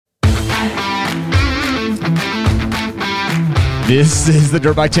This is the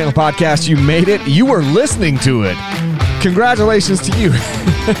Dirt Bike Channel podcast. You made it. You were listening to it. Congratulations to you.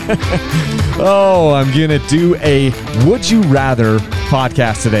 Oh, I'm going to do a Would You Rather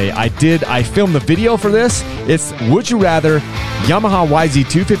podcast today. I filmed the video for this. It's Would You Rather Yamaha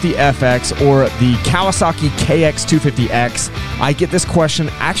YZ250FX or the Kawasaki KX250X. I get this question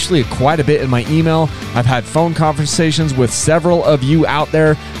actually quite a bit in my email. I've had phone conversations with several of you out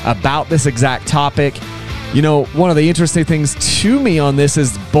there about this exact topic. You know, one of the interesting things to me on this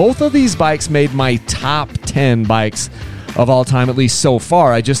is both of these bikes made my top 10 bikes of all time, at least so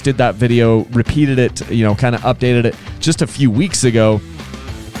far. I just did that video, repeated it, kind of updated it just a few weeks ago.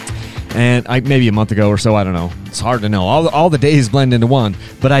 And maybe a month ago or so, I don't know. It's hard to know. All the days blend into one.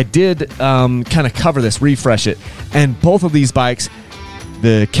 But I did kind of cover this, refresh it. And both of these bikes,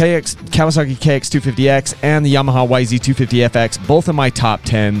 the Kawasaki KX250X and the Yamaha YZ250FX, both in my top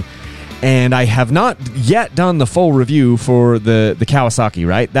 10. And I have not yet done the full review for the Kawasaki,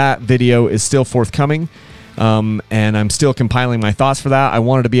 right? That video is still forthcoming, and I'm still compiling my thoughts for that. I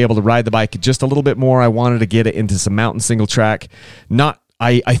wanted to be able to ride the bike just a little bit more. I wanted to get it into some mountain single track.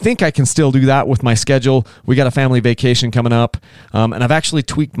 I think I can still do that with my schedule. We got a family vacation coming up, and I've actually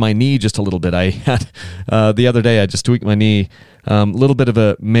tweaked my knee just a little bit. I had the other day, I just tweaked my knee. A little bit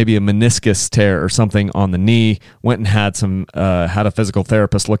of maybe a meniscus tear or something on the knee. Went and had a physical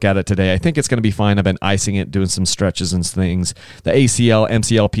therapist look at it today. I think it's going to be fine. I've been icing it, doing some stretches and things. The ACL,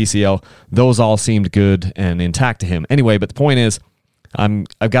 MCL, PCL, those all seemed good and intact to him. Anyway, but the point is,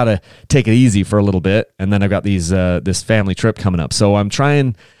 I've got to take it easy for a little bit, and then I've got this family trip coming up. So I'm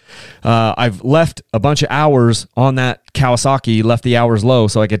trying. I've left a bunch of hours on that Kawasaki, left the hours low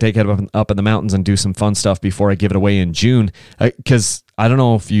so I could take it up in the mountains and do some fun stuff before I give it away in June. Because I don't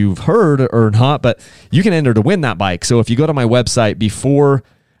know if you've heard or not, but you can enter to win that bike. So if you go to my website before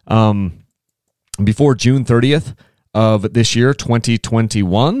June 30th of this year,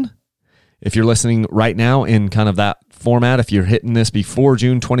 2021, if you're listening right now in kind of that format, if you're hitting this before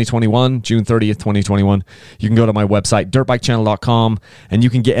June 2021, June 30th, 2021, you can go to my website, dirtbikechannel.com, and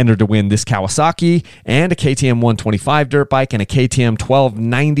you can get entered to win this Kawasaki and a KTM 125 dirt bike and a KTM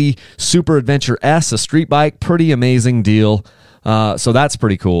 1290 Super Adventure S, a street bike. Pretty amazing deal. So that's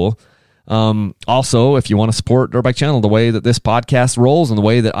pretty cool. Also, if you want to support Dirt Bike Channel, the way that this podcast rolls and the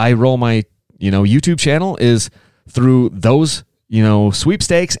way that I roll my, YouTube channel is through those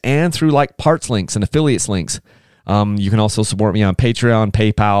sweepstakes and through like parts links and affiliates links. You can also support me on Patreon,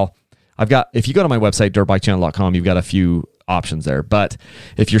 PayPal. If you go to my website, dirtbikechannel.com, you've got a few options there. But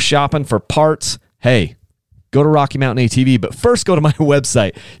if you're shopping for parts, hey, go to Rocky Mountain ATV. But first, go to my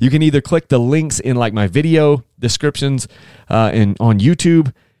website. You can either click the links in like my video descriptions on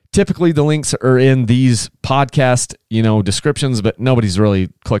YouTube. Typically, the links are in these podcast, descriptions, but nobody's really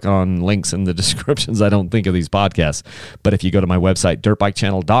clicking on links in the descriptions, I don't think, of these podcasts. But if you go to my website,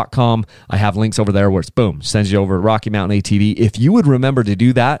 dirtbikechannel.com, I have links over there where it's boom, sends you over to Rocky Mountain ATV. If you would remember to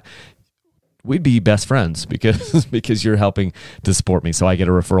do that, we'd be best friends because you're helping to support me. So I get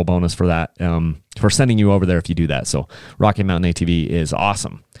a referral bonus for that, for sending you over there if you do that. So Rocky Mountain ATV is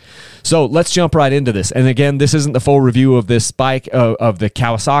awesome. So let's jump right into this. And again, this isn't the full review of this bike, of the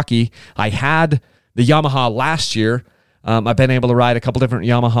Kawasaki. I had the Yamaha last year. I've been able to ride a couple different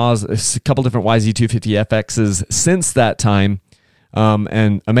Yamahas, a couple different YZ250FXs since that time,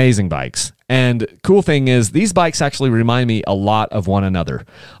 and amazing bikes. And cool thing is, these bikes actually remind me a lot of one another.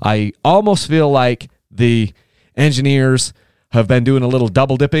 I almost feel like the engineers have been doing a little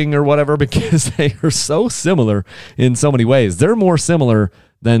double dipping or whatever because they are so similar in so many ways. They're more similar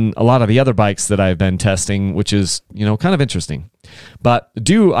than a lot of the other bikes that I've been testing, which is, kind of interesting. But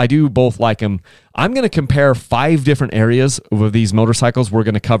I do both like them. I'm going to compare 5 different areas of these motorcycles. We're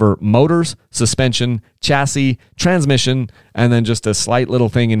going to cover motors, suspension, chassis, transmission, and then just a slight little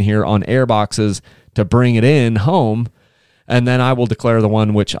thing in here on airboxes to bring it in home. And then I will declare the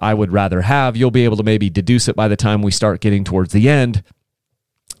one which I would rather have. You'll be able to maybe deduce it by the time we start getting towards the end.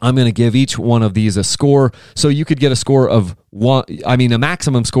 I'm going to give each one of these a score. So you could get a score of one. A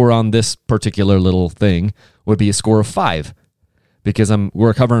maximum score on this particular little thing would be a score of 5 because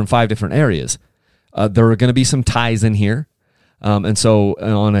we're covering 5 different areas. There are going to be some ties in here. And so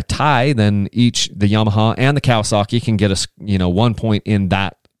on a tie, then the Yamaha and the Kawasaki can get 1 point in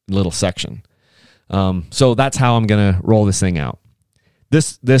that little section. So that's how I'm going to roll this thing out.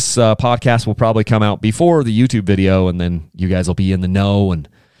 This podcast will probably come out before the YouTube video, and then you guys will be in the know. And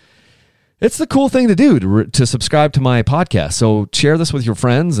it's the cool thing to do to subscribe to my podcast. So share this with your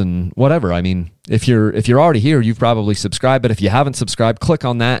friends and whatever. If you're already here, you've probably subscribed. But if you haven't subscribed, click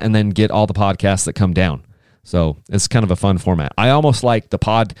on that and then get all the podcasts that come down. So it's kind of a fun format. I almost like the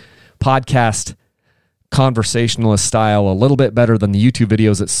podcast conversationalist style a little bit better than the YouTube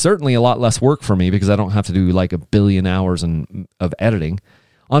videos. It's certainly a lot less work for me because I don't have to do like 1 billion hours of editing.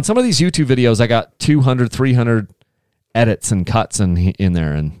 On some of these YouTube videos, I got 200, 300 edits and cuts in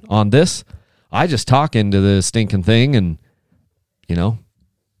there. And on this, I just talk into the stinking thing and,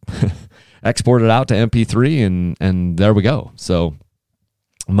 export it out to MP3 and there we go. So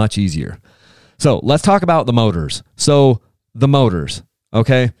much easier. So let's talk about the motors. So the motors,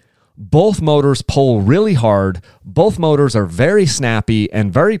 okay? Both motors pull really hard. Both motors are very snappy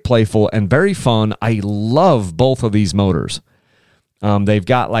and very playful and very fun. I love both of these motors. They've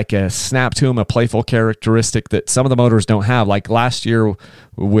got like a snap to them, a playful characteristic that some of the motors don't have. Like last year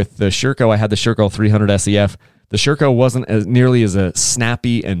with the Sherco, I had the Sherco 300 SEF. The Sherco wasn't nearly as a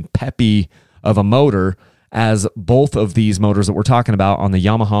snappy and peppy of a motor as both of these motors that we're talking about on the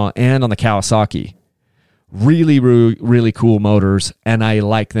Yamaha and on the Kawasaki. Really, really, really cool motors, and I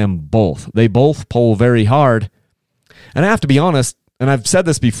like them both. They both pull very hard. And I have to be honest, and I've said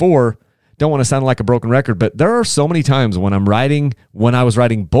this before, don't want to sound like a broken record, but there are so many times when I was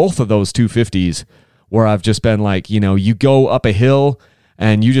riding both of those 250s where I've just been like, you go up a hill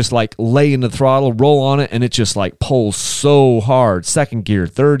and you just like lay into the throttle, roll on it, and it just like pulls so hard, second gear,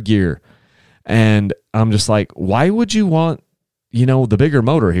 third gear. And I'm just like, why would you want, the bigger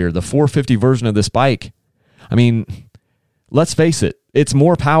motor here, the 450 version of this bike? I mean, let's face it, it's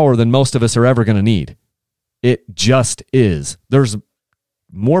more power than most of us are ever going to need. It just is. There's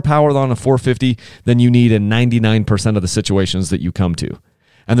more power on a 450 than you need in 99% of the situations that you come to.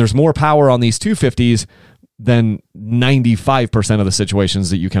 And there's more power on these 250s than 95% of the situations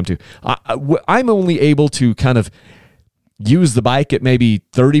that you come to. I'm only able to kind of use the bike at maybe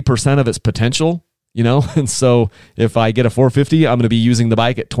 30% of its potential, And so if I get a 450, I'm going to be using the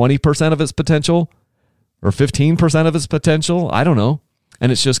bike at 20% of its potential. Or 15% of its potential, I don't know.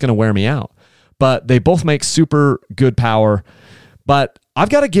 And it's just going to wear me out. But they both make super good power. But I've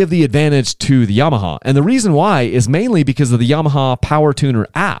got to give the advantage to the Yamaha. And the reason why is mainly because of the Yamaha Power Tuner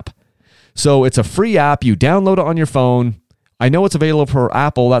app. So it's a free app. You download it on your phone. I know it's available for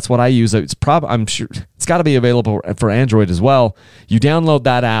Apple. That's what I use. I'm sure it's got to be available for Android as well. You download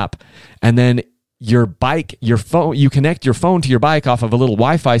that app, and then your phone, you connect your phone to your bike off of a little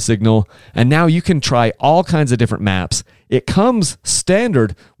Wi-Fi signal, and now you can try all kinds of different maps. It comes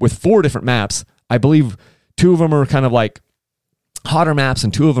standard with 4 different maps. I believe 2 of them are kind of like hotter maps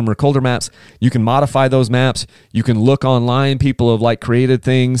and 2 of them are colder maps. You can modify those maps. You can look online. People have like created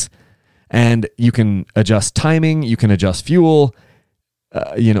things, and you can adjust timing. You can adjust fuel,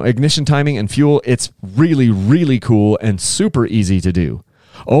 ignition timing and fuel. It's really, really cool and super easy to do.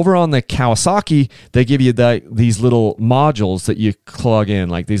 Over on the Kawasaki, they give you these little modules that you plug in,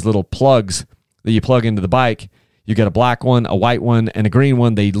 like these little plugs that you plug into the bike. You get a black one, a white one, and a green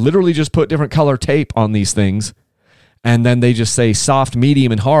one. They literally just put different color tape on these things, and then they just say soft,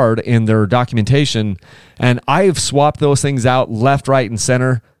 medium, and hard in their documentation. And I've swapped those things out left, right, and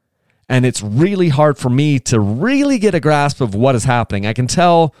center, and it's really hard for me to really get a grasp of what is happening. I can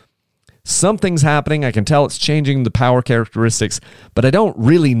tell something's happening. I can tell it's changing the power characteristics, but I don't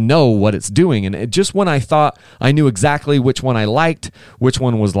really know what it's doing. And just when I thought I knew exactly which one I liked, which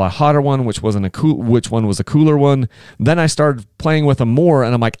one was the hotter one, which one was a cooler one, then I started playing with them more,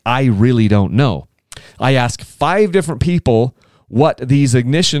 and I'm like, I really don't know. I asked 5 different people what these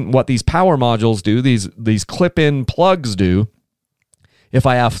power modules do, these clip-in plugs do. If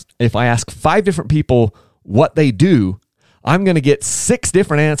I ask 5 different people what they do, I'm going to get 6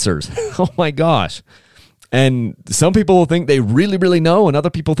 different answers. Oh my gosh. And some people think they really, really know, and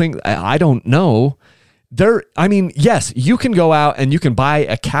other people think, I don't know. Yes, you can go out and you can buy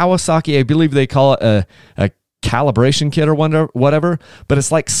a Kawasaki, I believe they call it a calibration kit or whatever, but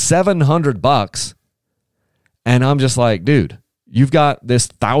it's like $700. And I'm just like, dude, you've got this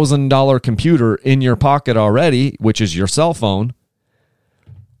 $1,000 computer in your pocket already, which is your cell phone.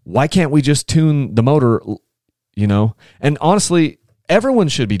 Why can't we just tune the motor? And honestly, everyone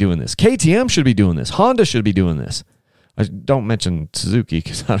should be doing this. KTM should be doing this. Honda should be doing this. I don't mention Suzuki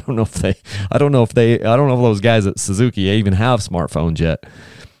because I don't know if those guys at Suzuki even have smartphones yet.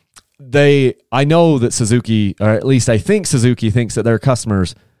 I know that Suzuki, or at least I think Suzuki thinks that their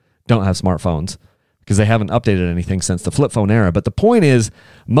customers don't have smartphones because they haven't updated anything since the flip phone era. But the point is,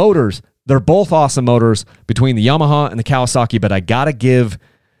 motors, they're both awesome motors between the Yamaha and the Kawasaki, but I gotta give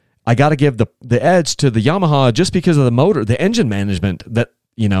the edge to the Yamaha just because of the motor, the engine management that,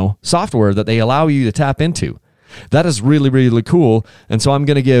 software that they allow you to tap into. That is really, really cool. And so I'm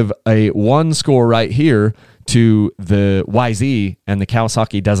going to give a 1 score right here to the YZ, and the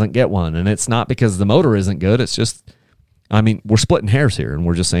Kawasaki doesn't get 1. And it's not because the motor isn't good. It's just I mean, we're splitting hairs here, and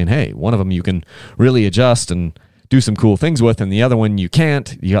we're just saying, hey, one of them you can really adjust and do some cool things with, and the other one you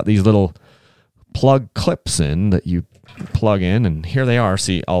can't. You got these little plug clips in that you plug in, and here they are.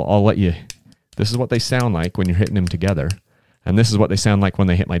 See, I'll let you. This is what they sound like when you're hitting them together, and this is what they sound like when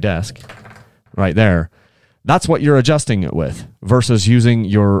they hit my desk, right there. That's what you're adjusting it with versus using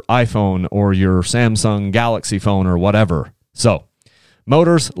your iPhone or your Samsung Galaxy phone or whatever. So,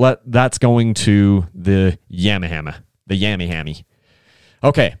 motors, that's going to the Yamaha, the Yammy Hammy.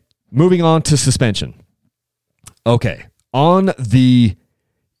 Okay, moving on to suspension. Okay, on the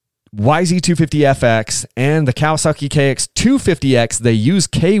YZ250FX and the Kawasaki KX250X, they use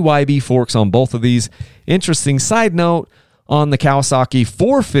KYB forks on both of these. Interesting side note, on the Kawasaki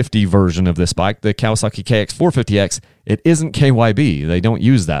 450 version of this bike, the Kawasaki KX450X, it isn't KYB. They don't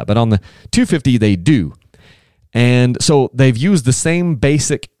use that. But on the 250, they do. And so they've used the same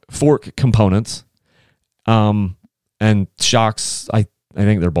basic fork components. And shocks, I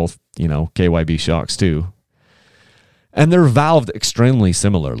think they're both, KYB shocks too. And they're valved extremely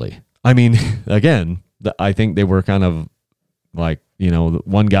similarly. I mean, again, I think they were kind of like,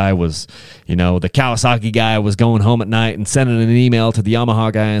 one guy was, the Kawasaki guy was going home at night and sending an email to the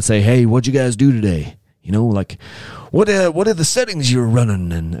Yamaha guy and say, hey, what'd you guys do today? What are the settings you're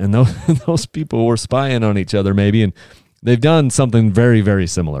running? And those people were spying on each other maybe, and they've done something very, very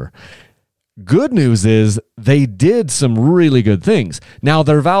similar. Good news is they did some really good things. Now,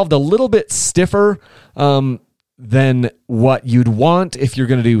 they're valved a little bit stiffer than what you'd want if you're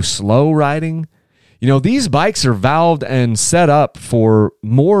going to do slow riding. These bikes are valved and set up for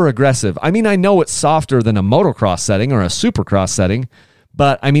more aggressive. I mean, I know it's softer than a motocross setting or a supercross setting,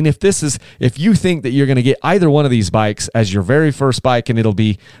 but I mean, if you think that you're going to get either one of these bikes as your very first bike and it'll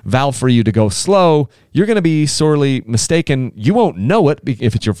be valved for you to go slow, you're going to be sorely mistaken. You won't know it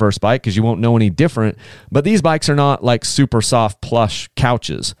if it's your first bike because you won't know any different, but these bikes are not like super soft plush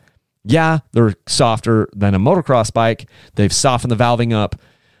couches. Yeah, they're softer than a motocross bike. They've softened the valving up,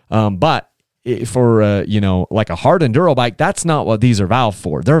 but for like a hard enduro bike, that's not what these are valved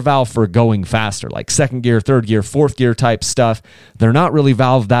for. They're valved for going faster, like second gear, third gear, fourth gear type stuff. They're not really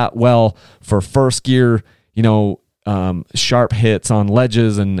valved that well for first gear, sharp hits on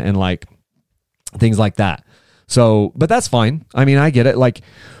ledges and like things like that. So, but that's fine. I mean, I get it. Like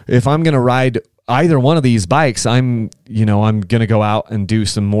if I'm going to ride either one of these bikes, I'm going to go out and do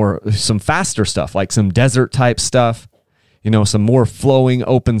some faster stuff, like some desert type stuff. Some more flowing,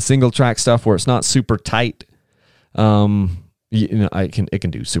 open, single track stuff where it's not super tight. It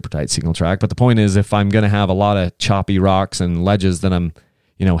can do super tight single track, but the point is, if I'm going to have a lot of choppy rocks and ledges that I'm,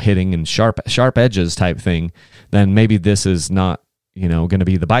 hitting and sharp edges type thing, then maybe this is not, going to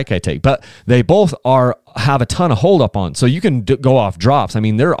be the bike I take. But they both have a ton of hold up on, so you can go off drops. I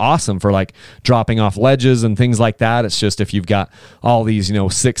mean, they're awesome for like dropping off ledges and things like that. It's just if you've got all these,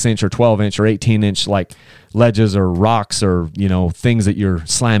 6-inch or 12-inch or 18-inch like ledges or rocks or things that you're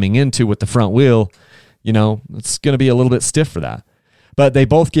slamming into with the front wheel, it's going to be a little bit stiff for that. But they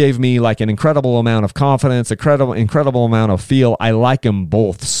both gave me like an incredible amount of confidence, incredible amount of feel. I like them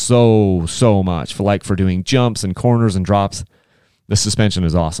both so much for doing jumps and corners and drops. The suspension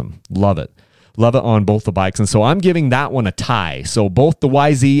is awesome. Love it on both the bikes. And so I'm giving that one a tie. So both the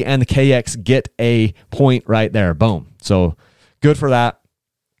YZ and the KX get a point right there. Boom. So good for that.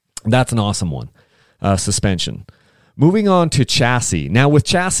 That's an awesome one. Suspension. Moving on to chassis. Now with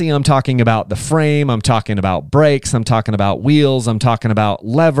chassis, I'm talking about the frame. I'm talking about brakes. I'm talking about wheels. I'm talking about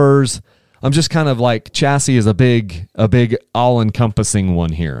levers. I'm just kind of like chassis is a big all-encompassing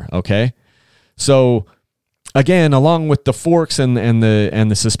one here. Okay. So again, along with the forks and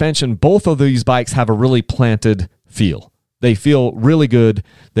the suspension, both of these bikes have a really planted feel. They feel really good.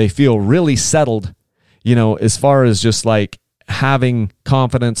 They feel really settled, as far as just like having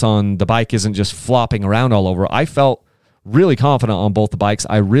confidence on the bike isn't just flopping around all over. I felt really confident on both the bikes.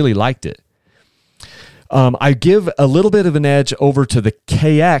 I really liked it. I give a little bit of an edge over to the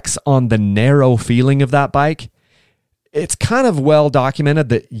KX on the narrow feeling of that bike. It's kind of well documented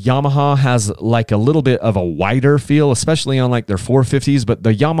that Yamaha has like a little bit of a wider feel, especially on like their 450s, but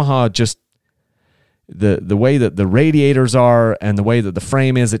the Yamaha just the way that the radiators are and the way that the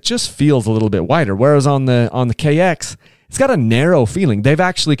frame is, it just feels a little bit wider. Whereas on the KX, it's got a narrow feeling. They've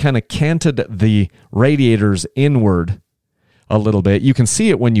actually kind of canted the radiators inward a little bit. You can see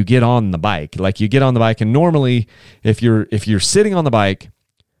it when you get on the bike. Like you get on the bike, and normally if you're sitting on the bike,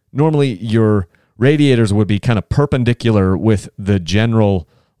 normally your radiators would be kind of perpendicular with the general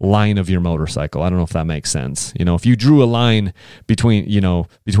line of your motorcycle. I don't know if that makes sense. If you drew a line between your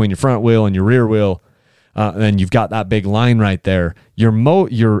front wheel and your rear wheel, and you've got that big line right there.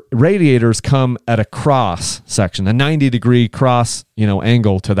 Your radiators come at a cross section, a 90-degree cross,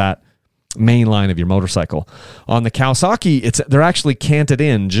 angle to that main line of your motorcycle. On the Kawasaki, they're actually canted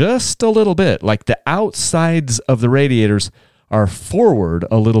in just a little bit. Like the outsides of the radiators are forward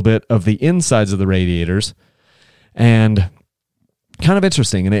a little bit of the insides of the radiators, and kind of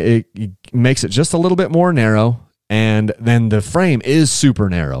interesting. And it makes it just a little bit more narrow. And then the frame is super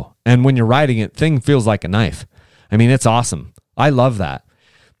narrow. And when you're riding it, thing feels like a knife. I mean, it's awesome. I love that.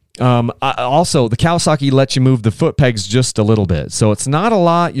 Also, the Kawasaki lets you move the foot pegs just a little bit. So it's not a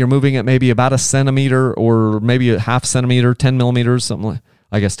lot. You're moving it maybe about a centimeter or maybe a half centimeter, 10 millimeters, something like,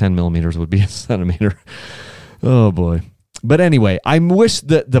 I guess 10 millimeters would be a centimeter. Oh boy. But anyway, I wish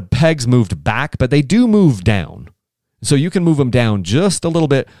that the pegs moved back, but they do move down. So you can move them down just a little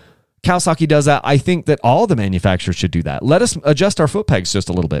bit. Kawasaki does that. I think that all the manufacturers should do that. Let us adjust our foot pegs just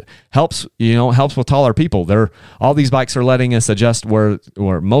a little bit. Helps with taller people. All these bikes are letting us adjust where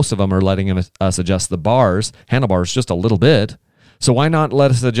most of them are letting us adjust the handlebars just a little bit. So why not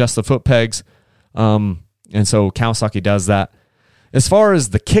let us adjust the foot pegs? And so Kawasaki does that. As far as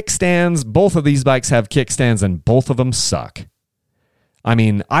the kickstands, both of these bikes have kickstands and both of them suck. I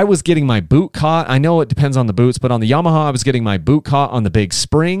mean, I was getting my boot caught. I know it depends on the boots, but on the Yamaha, I was getting my boot caught on the big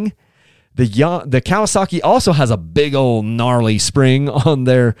spring. The Kawasaki also has a big old gnarly spring on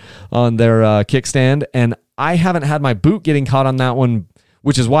their kickstand, and I haven't had my boot getting caught on that one,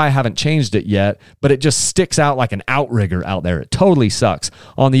 which is why I haven't changed it yet, but it just sticks out like an outrigger out there. It totally sucks.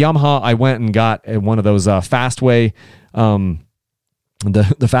 On the Yamaha, I went and got one of those Fastway the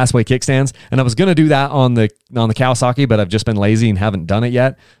Fastway kickstands, and I was going to do that on the Kawasaki, but I've just been lazy and haven't done it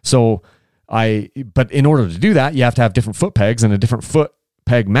yet. But in order to do that, you have to have different foot pegs and a different foot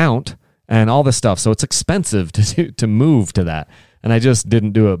peg mount and all this stuff. So it's expensive to move to that. And I just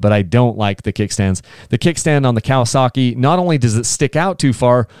didn't do it, but I don't like the kickstands. The kickstand on the Kawasaki, not only does it stick out too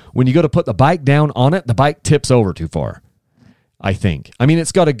far, when you go to put the bike down on it, the bike tips over too far, I think. I mean,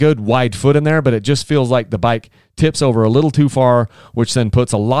 it's got a good wide foot in there, but it just feels like the bike tips over a little too far, which then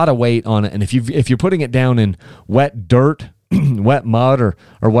puts a lot of weight on it. And if you're putting it down in wet dirt, wet mud or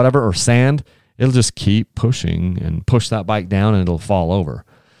whatever, or sand, it'll just keep pushing and push that bike down and it'll fall over.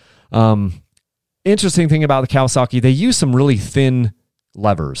 Interesting thing about the Kawasaki, they use some really thin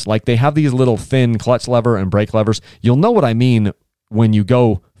levers. Like they have these little thin clutch lever and brake levers. You'll know what I mean when you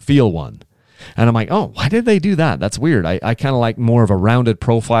go feel one. And I'm like, oh, why did they do that? That's weird. I kind of like more of a rounded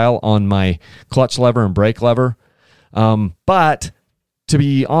profile on my clutch lever and brake lever. But to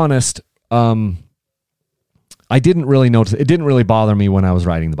be honest, I didn't really notice. It didn't really bother me when I was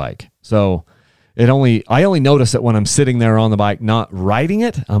riding the bike. So I only notice it when I'm sitting there on the bike, not riding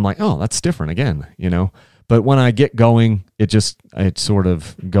it. I'm like, oh, that's different again, But when I get going, it sort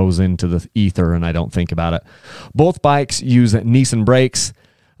of goes into the ether and I don't think about it. Both bikes use Nissin brakes.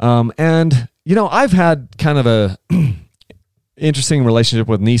 And I've had kind of a interesting relationship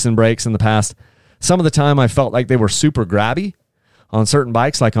with Nissin brakes in the past. Some of the time I felt like they were super grabby on certain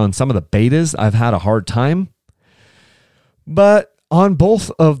bikes, like on some of the betas. I've had a hard time, but on both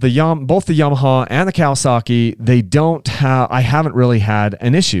the Yamaha and the Kawasaki, I haven't really had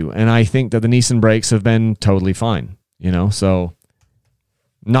an issue. And I think that the Nissin brakes have been totally fine, so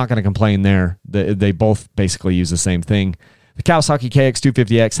not going to complain there. They both basically use the same thing. The Kawasaki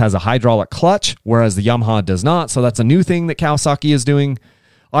KX250X has a hydraulic clutch, whereas the Yamaha does not. So that's a new thing that Kawasaki is doing.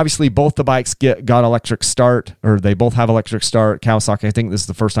 Obviously, both the bikes got electric start, or they both have electric start. Kawasaki, I think this is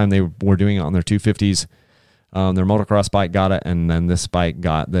the first time they were doing it on their 250s. Their motocross bike got it, and then this bike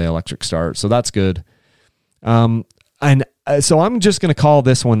got the electric start. So that's good. So I'm just going to call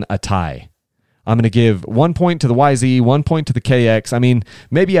this one a tie. I'm going to give 1 point to the YZ, 1 point to the KX. I mean,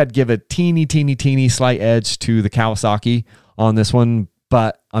 maybe I'd give a teeny slight edge to the Kawasaki on this one,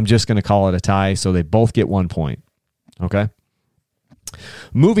 but I'm just going to call it a tie, so they both get 1 point. Okay?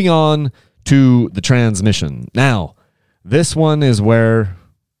 Moving on to the transmission. Now, this one is where,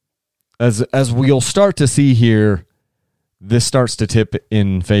 as we'll start to see here, this starts to tip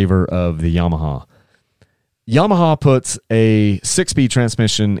in favor of the Yamaha. Yamaha puts a 6-speed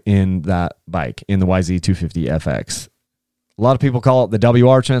transmission in that bike, in the YZ250FX. A lot of people call it the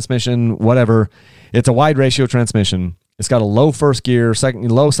WR transmission, whatever. It's a wide ratio transmission. It's got a low first gear,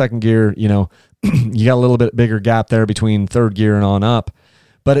 low second gear. You got a little bit bigger gap there between third gear and on up.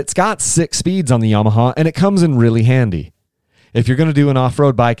 But it's got 6 speeds on the Yamaha, and it comes in really handy. If you're going to do an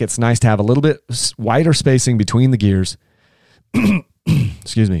off-road bike, it's nice to have a little bit wider spacing between the gears.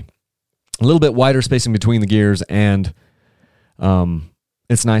 Excuse me. A little bit wider spacing between the gears, and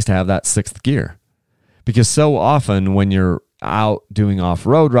it's nice to have that 6th gear. Because so often when you're out doing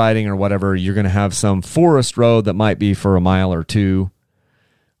off-road riding or whatever, you're going to have some forest road that might be for a mile or two,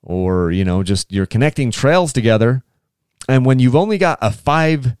 or, just you're connecting trails together. And when you've only got a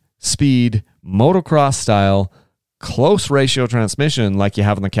 5-speed motocross style close ratio transmission like you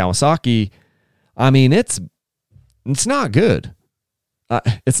have in the Kawasaki, it's not good.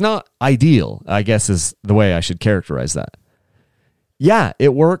 It's not ideal, I guess, is the way I should characterize that. Yeah,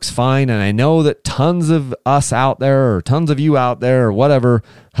 it works fine. And I know that tons of us out there, or tons of you out there, or whatever,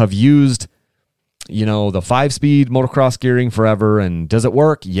 have used, the 5-speed motocross gearing forever. And does it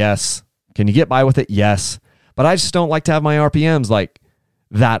work? Yes. Can you get by with it? Yes. But I just don't like to have my RPMs like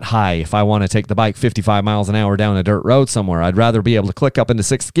that high if I want to take the bike 55 miles an hour down a dirt road somewhere. I'd rather be able to click up into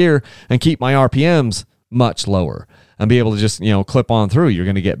 6th gear and keep my RPMs much lower and be able to just, clip on through. You're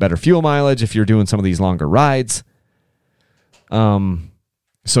going to get better fuel mileage if you're doing some of these longer rides.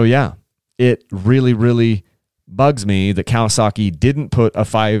 So yeah, it really, really bugs me that Kawasaki didn't put a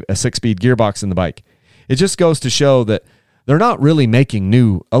 6-speed gearbox in the bike. It just goes to show that they're not really making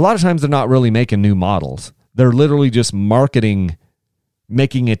a lot of times they're not really making new models. They're literally just making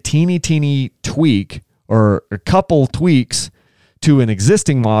a teeny tweak or a couple tweaks to an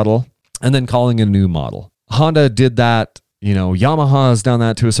existing model and then calling it a new model. Honda did that. Yamaha has done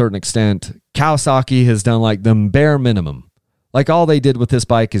that to a certain extent. Kawasaki has done like the bare minimum. Like all they did with this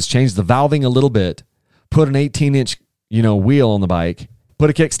bike is change the valving a little bit, put an 18-inch, wheel on the bike, put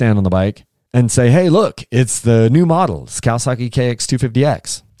a kickstand on the bike, and say, hey, look, it's the new model. It's Kawasaki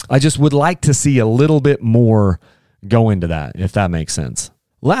KX250X. I just would like to see a little bit more go into that, if that makes sense.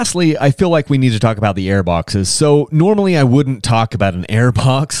 Lastly, I feel like we need to talk about the airboxes. So normally I wouldn't talk about an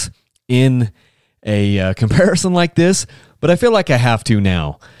airbox in a comparison like this, but I feel like I have to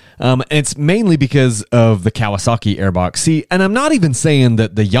now. And it's mainly because of the Kawasaki airbox. See, and I'm not even saying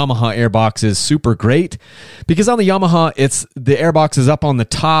that the Yamaha airbox is super great, because on the Yamaha, the airbox is up on the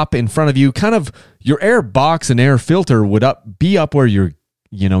top in front of you. Kind of your airbox and air filter would be up where your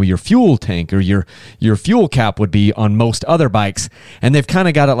fuel tank or your fuel cap would be on most other bikes. And they've kind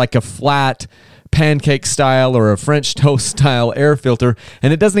of got it like a flat pancake style or a French toast style air filter,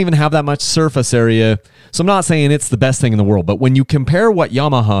 and it doesn't even have that much surface area. So I'm not saying it's the best thing in the world, but when you compare what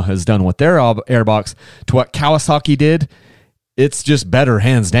Yamaha has done with their airbox to what Kawasaki did, it's just better,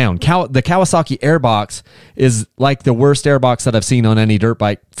 hands down. The Kawasaki airbox is like the worst airbox that I've seen on any dirt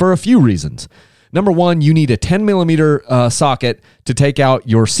bike for a few reasons. Number one, you need a 10 millimeter socket to take out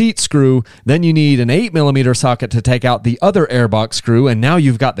your seat screw. Then you need an 8 millimeter socket to take out the other airbox screw. And now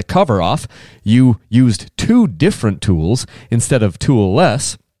you've got the cover off. You used 2 different tools instead of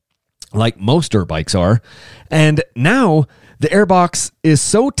tool-less, like most dirt bikes are. And now the airbox is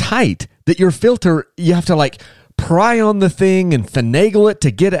so tight that your filter, you have to like pry on the thing and finagle it to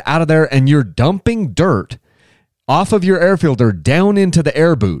get it out of there. And you're dumping dirt off of your air filter down into the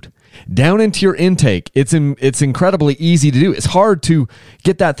air boot, down into your intake. It's incredibly easy to do. It's hard to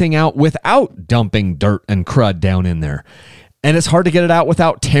get that thing out without dumping dirt and crud down in there. And it's hard to get it out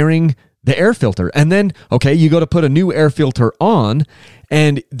without tearing the air filter. And then, okay, you go to put a new air filter on,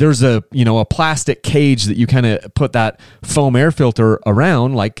 and there's a plastic cage that you kind of put that foam air filter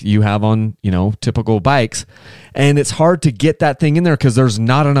around like you have on, typical bikes. And it's hard to get that thing in there because there's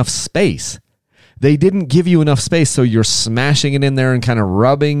not enough space. They didn't give you enough space, so you're smashing it in there and kind of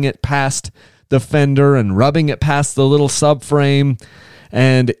rubbing it past the fender and rubbing it past the little subframe.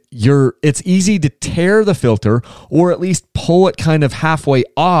 And it's easy to tear the filter, or at least pull it kind of halfway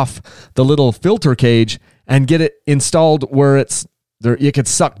off the little filter cage and get it installed where you could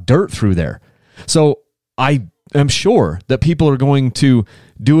suck dirt through there. So I am sure that people are going to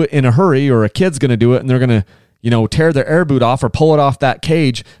do it in a hurry, or a kid's going to do it, and they're going to tear their air boot off or pull it off that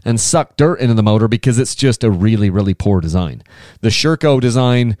cage and suck dirt into the motor, because it's just a really, really poor design. The Sherco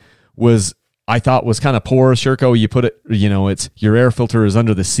design I thought was kind of poor. Sherco, you put it, it's your air filter is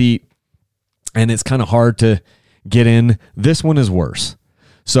under the seat and it's kind of hard to get in. This one is worse.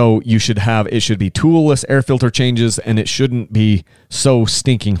 So it should be toolless air filter changes, and it shouldn't be so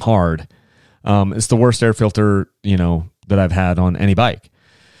stinking hard. It's the worst air filter, that I've had on any bike.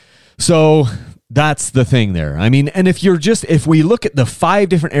 So that's the thing there. I mean, and if we look at the 5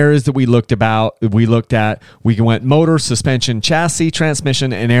 different areas that we looked at, we went motor, suspension, chassis,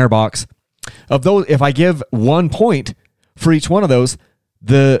 transmission, and airbox. Of those, if I give 1 point for each one of those,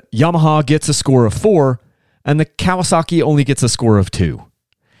 the Yamaha gets a score of 4 and the Kawasaki only gets a score of 2.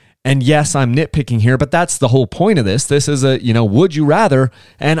 And yes, I'm nitpicking here, but that's the whole point of this. This is a, would you rather?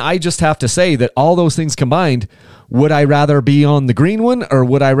 And I just have to say that all those things combined, would I rather be on the green one or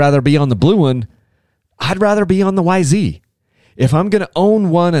would I rather be on the blue one? I'd rather be on the YZ. If I'm going to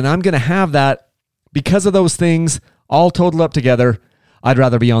own one and I'm going to have that, because of those things, all totaled up together, I'd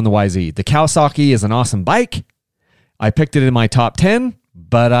rather be on the YZ. The Kawasaki is an awesome bike. I picked it in my top 10,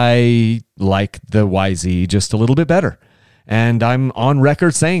 but I like the YZ just a little bit better. And I'm on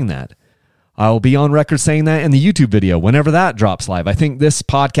record saying that. I'll be on record saying that in the YouTube video whenever that drops live. I think this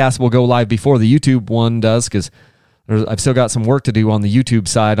podcast will go live before the YouTube one does because I've still got some work to do on the YouTube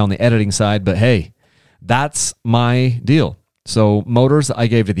side, on the editing side. But hey, that's my deal. So motors, I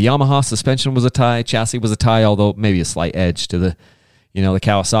gave to the Yamaha. Suspension was a tie. Chassis was a tie, although maybe a slight edge to the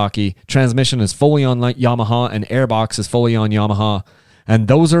Kawasaki. Transmission is fully on Yamaha, and airbox is fully on Yamaha. And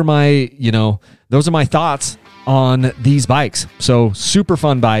those are my thoughts on these bikes. So super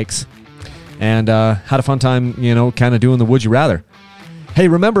fun bikes. And had a fun time, kind of doing the Would You Rather. Hey,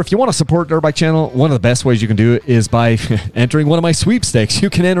 remember, if you want to support Dirt Bike Channel, one of the best ways you can do it is by entering one of my sweepstakes.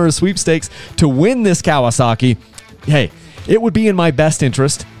 You can enter a sweepstakes to win this Kawasaki. Hey, it would be in my best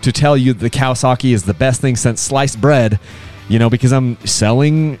interest to tell you that the Kawasaki is the best thing since sliced bread, because I'm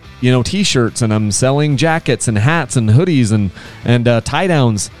selling, T-shirts, and I'm selling jackets and hats and hoodies and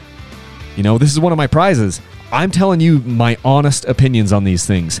tie-downs. This is one of my prizes. I'm telling you my honest opinions on these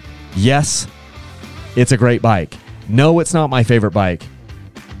things. Yes, it's a great bike. No, it's not my favorite bike.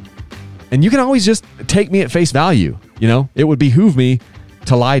 And you can always just take me at face value. It would behoove me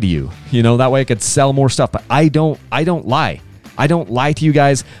to lie to you. That way I could sell more stuff. But I don't lie. I don't lie to you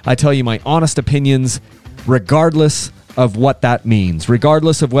guys. I tell you my honest opinions, regardless of what that means.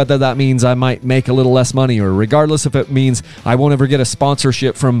 Regardless of whether that means I might make a little less money, or regardless if it means I won't ever get a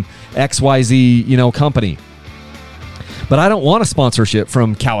sponsorship from XYZ, company. But I don't want a sponsorship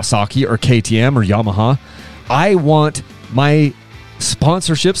from Kawasaki or KTM or Yamaha. I want my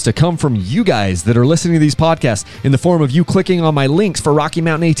sponsorships to come from you guys that are listening to these podcasts in the form of you clicking on my links for Rocky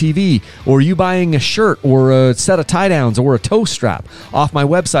Mountain ATV, or you buying a shirt or a set of tie downs or a toe strap off my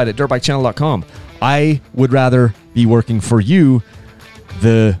website at dirtbikechannel.com. I would rather be working for you,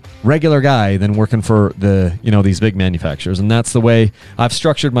 the regular guy, than working for these big manufacturers. And that's the way I've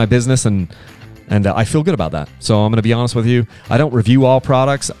structured my business, and I feel good about that. So I'm going to be honest with you. I don't review all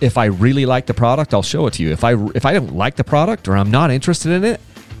products. If I really like the product, I'll show it to you. If I don't like the product, or I'm not interested in it,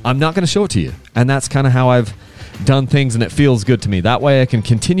 I'm not going to show it to you. And that's kind of how I've done things, and it feels good to me. That way I can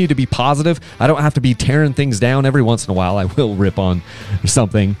continue to be positive. I don't have to be tearing things down. Every once in a while I will rip on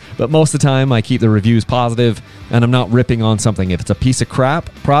something, but most of the time I keep the reviews positive, and I'm not ripping on something. If it's a piece of crap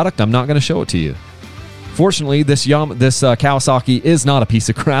product, I'm not going to show it to you. Fortunately, this Kawasaki is not a piece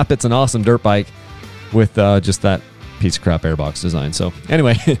of crap. It's an awesome dirt bike with just that piece of crap airbox design. So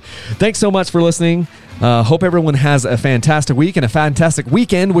anyway, thanks so much for listening. Hope everyone has a fantastic week and a fantastic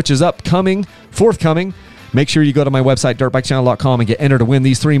weekend, which is forthcoming. Make sure you go to my website, dirtbikechannel.com, and get entered to win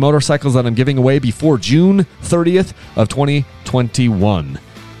these 3 motorcycles that I'm giving away before June 30th of 2021.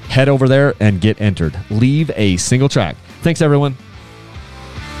 Head over there and get entered. Leave a single track. Thanks, everyone.